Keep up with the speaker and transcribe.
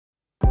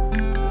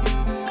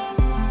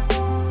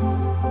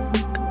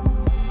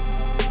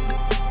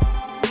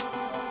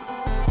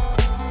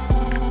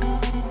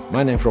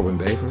My name's Robin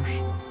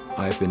Bevers.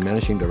 I've been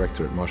managing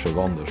director at Marcel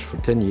Wanders for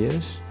 10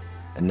 years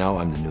and now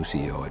I'm the new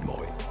CEO at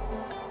Moooi.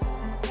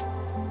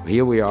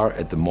 Here we are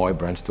at the Moooi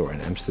brand store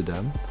in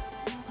Amsterdam.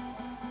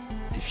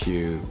 If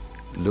you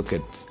look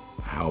at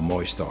how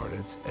Moooi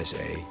started as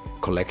a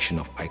collection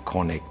of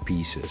iconic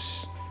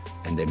pieces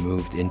and they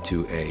moved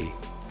into a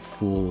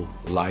full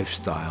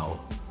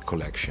lifestyle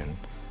collection,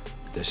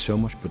 there's so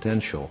much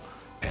potential.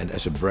 And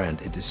as a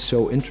brand, it is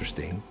so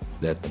interesting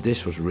that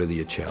this was really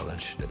a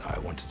challenge that I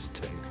wanted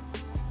to take.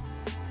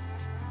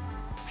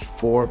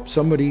 For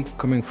somebody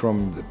coming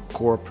from the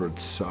corporate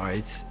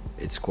side,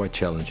 it's quite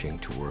challenging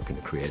to work in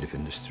the creative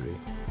industry.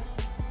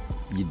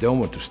 You don't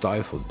want to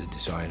stifle the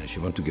designers,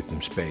 you want to give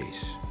them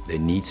space. They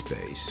need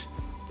space,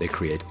 they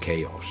create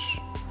chaos.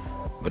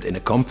 But in a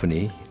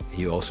company,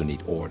 you also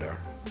need order.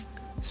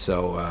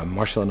 So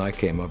Marcel and I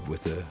came up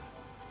with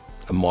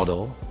a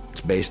model.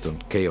 It's based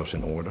on chaos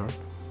and order.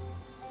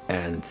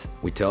 And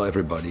we tell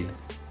everybody,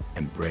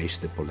 embrace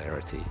the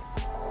polarity.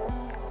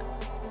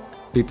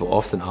 People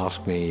often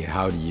ask me,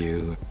 how do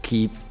you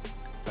keep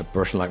a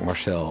person like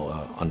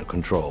Marcel under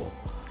control?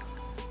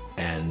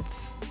 And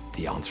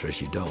the answer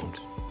is you don't.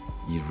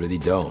 You really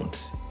don't.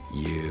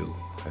 You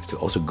have to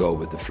also go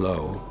with the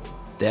flow.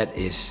 That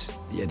is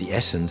the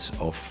essence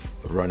of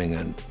running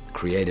a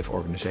creative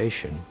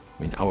organization.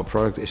 I mean, our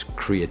product is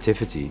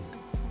creativity.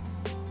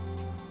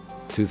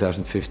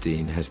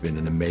 2015 has been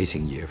an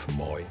amazing year for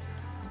Moooi.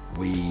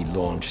 We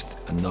launched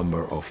a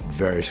number of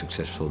very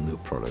successful new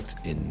products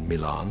in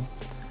Milan,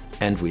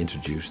 and we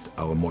introduced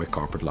our Moooi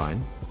carpet line,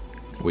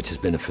 which has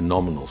been a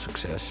phenomenal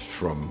success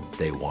from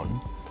day one.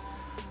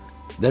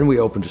 Then we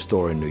opened a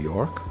store in New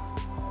York.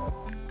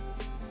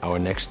 Our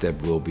next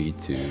step will be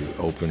to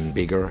open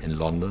bigger in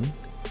London.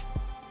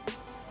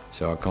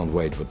 So I can't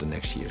wait what the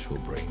next years will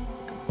bring.